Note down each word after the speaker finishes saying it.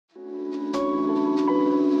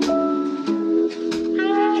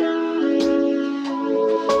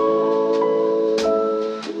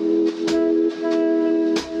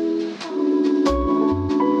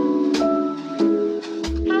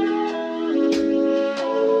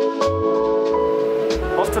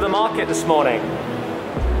off to the market this morning,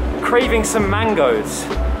 craving some mangoes.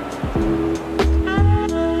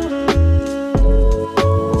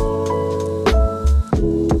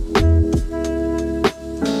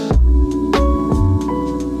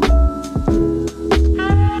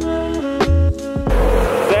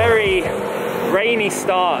 Very rainy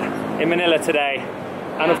start in Manila today,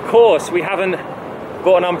 and of course we haven't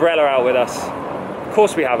got an umbrella out with us. Of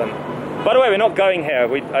course we haven't. By the way, we're not going here.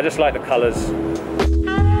 I just like the colours.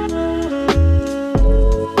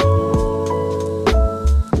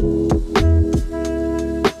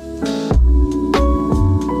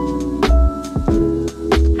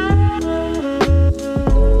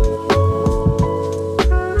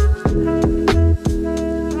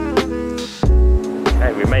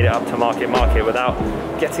 Okay, we made it up to Market without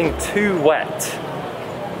getting too wet.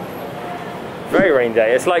 Very rainy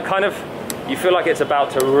day. It's like kind of, you feel like it's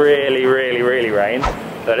about to really rain,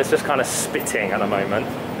 but it's just kind of spitting at the moment.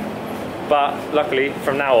 But luckily,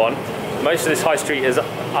 from now on, most of this high street is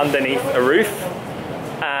underneath a roof,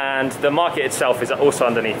 and the market itself is also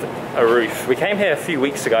underneath a roof. We came here a few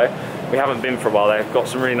weeks ago. We haven't been for a while. They've got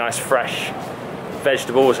some really nice fresh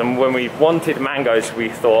vegetables, and when we wanted mangoes, we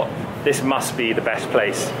thought this must be the best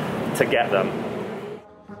place to get them.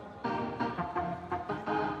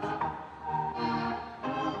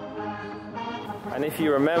 And if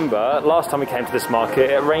you remember, last time we came to this market,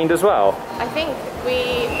 it rained as well. I think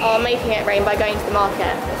we are making it rain by going to the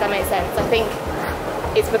market, if that makes sense. I think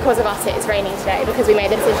it's because of us it's raining today, because we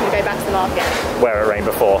made the decision to go back to the market. Where it rained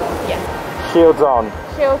before? Yeah. Shields on.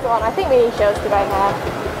 Shields on. I think we need shields to go here.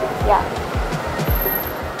 Yeah.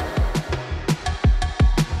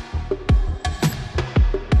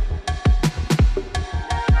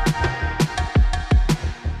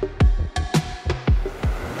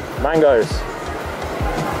 Mangoes.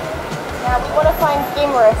 Now we want to find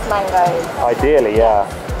Guimaras mangoes. Ideally, yeah.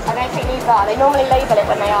 I don't think these are. They normally label it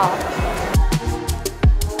when they are.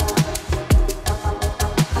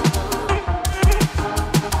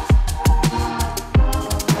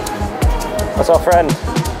 That's our friend.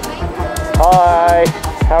 Hi,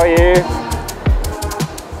 how are you?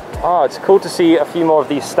 Oh, it's cool to see a few more of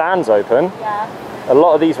these stands open. Yeah. A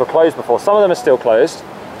lot of these were closed before. Some of them are still closed,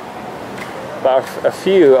 but a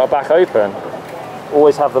few are back open.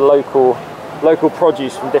 Always have the local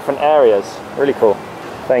produce from different areas. Really cool.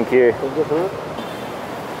 Thank you. Thank you, sir.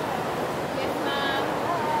 Yes, ma'am.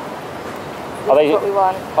 Are they? What we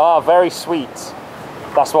want. Ah, very sweet.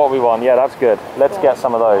 That's what we want. Yeah, that's good. Let's get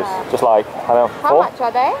some of those. Yeah. Just like, I don't know, How much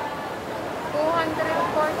are they?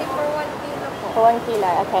 240 for 1 kilo. For 1 kilo,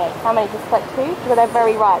 okay. How many? Just like 2? Because they're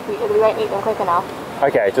very ripe. We won't eat them quick enough.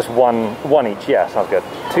 Okay, just one each. Yeah, sounds good.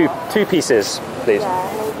 Two pieces, please. Yeah,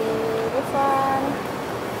 maybe this one.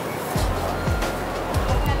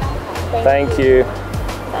 Thank you.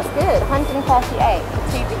 That's good. 138 for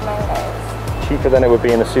 2 big mangoes. Cheaper than it would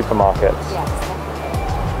be in the supermarkets. Yes.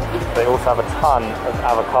 They also have a ton of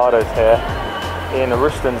avocados here in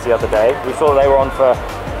Ruston's the other day. We saw they were on for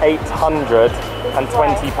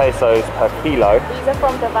 820 pesos per kilo. These are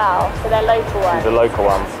from Davao, so they're local ones. These are local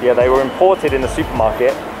ones. Yeah, they were imported in the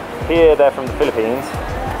supermarket. Here they're from the Philippines,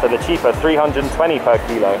 so they're cheaper, 320 per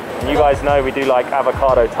kilo. And you guys know we do like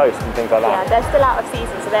avocado toast and things like that. Yeah, they're still out of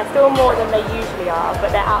season, so they're still more than they usually are, but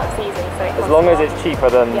they're out of season, so as long as it's cheaper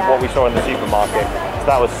than what we saw in the supermarket. So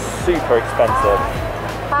that was super expensive.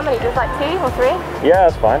 How many? Just like 2 or 3? Yeah,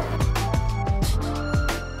 that's fine.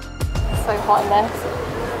 It's so hot in there.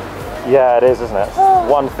 Yeah, it is, isn't it?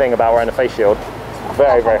 One thing about wearing a face shield,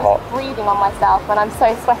 very hot. I'm breathing on myself when I'm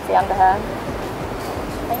so sweaty under her.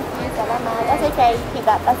 Thank you, salamat. That's okay, keep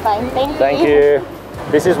that, that's fine. Thank you. Thank you.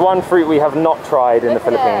 This is one fruit we have not tried in the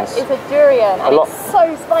Philippines. It's a durian, and it's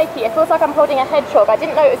so spiky. It feels like I'm holding a hedgehog. I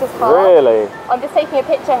didn't know it was this hard. Really? I'm just taking a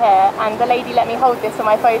picture here, and the lady let me hold this for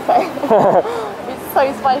my photo. It's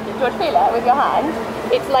so spiky. Do you want to feel it with your hand?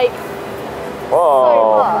 It's like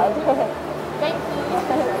so hard. Thank you.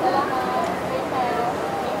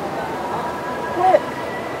 Look.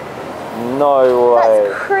 No way.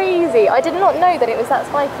 That's crazy. I did not know that it was that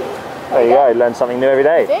spiky. There you go. You learn something new every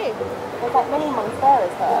day. I do. There's like many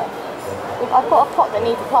monsteras here. I've got a pot that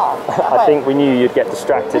needs a plant. I think we knew you'd get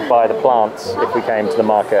distracted by the plants if we came to the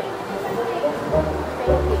market.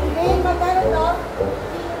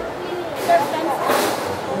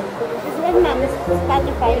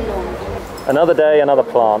 Another day, another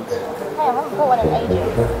plant. Hey, I haven't bought one in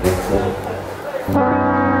ages.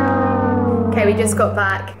 Okay, we just got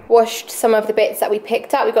back. Washed some of the bits that we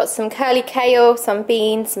picked up. We got some curly kale, some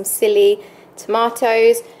beans, some silly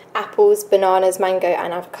tomatoes, apples, bananas, mango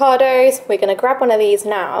and avocados. We're going to grab one of these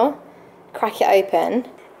now, crack it open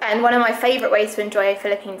And one of my favourite ways to enjoy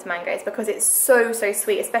Philippines mangoes, because it's so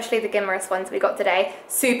sweet, especially the Guimaras ones we got today.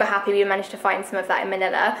 Super happy we managed to find some of that in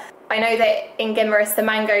Manila. I know that in Guimaras, the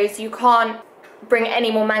mangoes, you can't bring any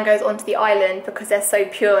more mangoes onto the island because they're so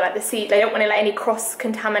pure, like the seed, they don't want to let any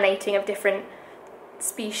cross-contaminating of different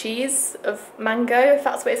species of mango, if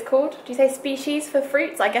that's what it's called. Do you say species for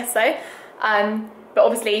fruits? I guess so. But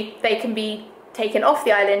obviously they can be taken off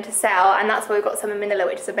the island to sell, and that's why we've got some in Manila,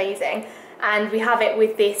 which is amazing. And we have it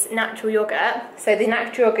with this natural yogurt. So the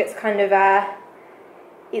natural yogurt's kind of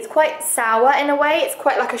it's quite sour in a way. It's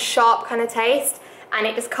quite like a sharp kind of taste, and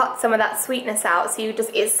it just cuts some of that sweetness out. So you just,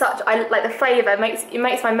 it's such, I like the flavour, it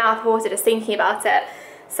makes my mouth water just thinking about it.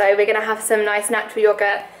 So we're gonna have some nice natural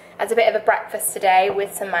yogurt as a bit of a breakfast today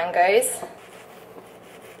with some mangoes.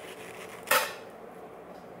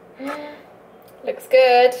 Looks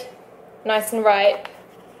good, nice and ripe.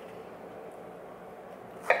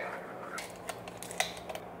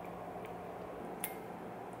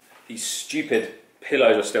 These stupid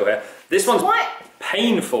pillows are still here. This one's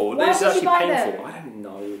painful. Why this is actually painful. Them? I don't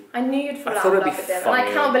know. I knew you'd fall I out thought of it'd love be with them. funny. And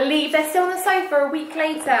I can't believe they're still on the sofa a week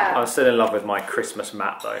later. I'm still in love with my Christmas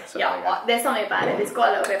mat though. So yeah, there's something about it. It's got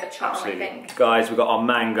a little bit of a charm, absolutely. I think. Guys, we've got our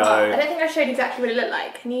mango. I don't think I showed exactly what it looked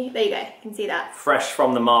like. Can you? There you go. You can see that. Fresh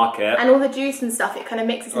from the market. And all the juice and stuff, it kind of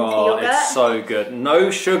mixes into the yogurt. It's so good. No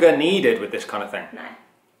sugar needed with this kind of thing. No.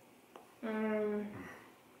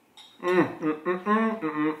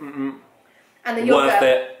 And the yogurt. Worth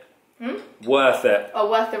it. Worth it. Oh,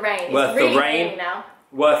 worth the rain. Worth it's really the rain. raining now.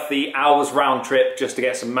 Worth the hours round trip just to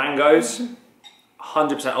get some mangoes.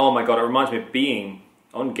 100%. Oh my god, it reminds me of being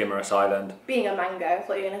on Guimaras Island. Being a mango, that's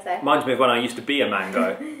what you're going to say. Reminds me of when I used to be a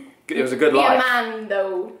mango. It was a good life. Be a man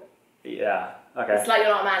though. Yeah, okay. It's like you're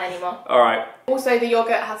not a man anymore. Alright. Also, the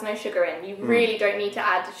yogurt has no sugar in. You really don't need to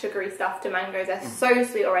add sugary stuff to mangoes. They're so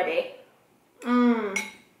sweet already.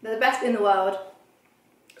 They're the best in the world.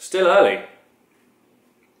 Still early.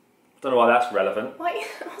 Don't know why that's relevant.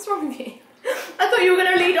 What's wrong with you? I thought you were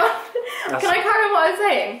going to lead on. Can I carry on what I was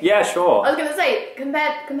saying? Yeah, sure. I was going to say,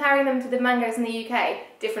 comparing them to the mangoes in the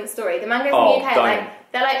UK, different story. The mangoes in the UK,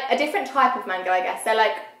 they're like a different type of mango, I guess. They're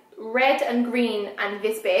like red and green and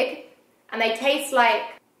this big, and they taste like,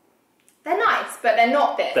 they're nice, but they're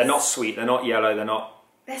not this. They're not sweet, they're not yellow,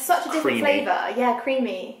 they're such a different flavour. Yeah,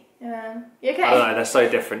 creamy. You okay? I don't know, they're so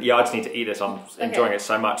different. Yeah, I just need to eat this. I'm enjoying it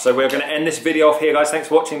so much. So we're going to end this video off here, guys. Thanks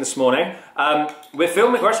for watching this morning.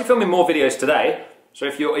 We're actually filming more videos today. So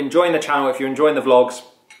if you're enjoying the channel, if you're enjoying the vlogs,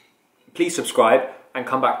 please subscribe and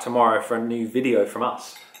come back tomorrow for a new video from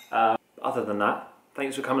us. Other than that,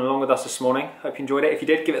 thanks for coming along with us this morning. Hope you enjoyed it. If you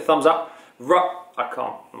did, give it a thumbs up. I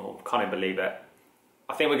can't even believe it.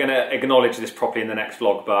 I think we're going to acknowledge this properly in the next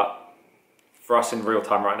vlog, but for us in real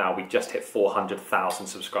time right now, we just hit 400,000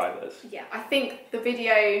 subscribers. Yeah, I think the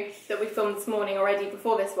video that we filmed this morning already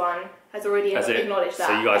before this one has already acknowledged that.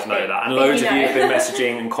 So you guys know that. And loads of you have been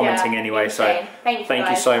messaging and commenting anyway, so thank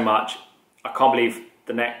you so much. I can't believe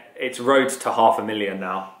it's road to 500,000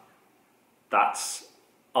 now. That's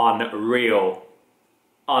unreal.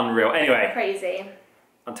 Unreal. Anyway. Crazy.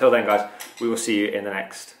 Until then, guys, we will see you in the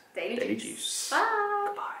next Daily Juice. Bye.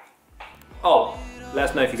 Goodbye. Oh, let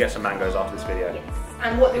us know if you get some mangoes after this video. Yes.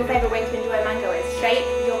 And what your favourite way to enjoy a mango is. Shake,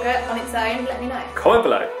 yogurt on its own, let me know. Comment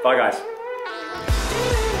below. Bye, guys.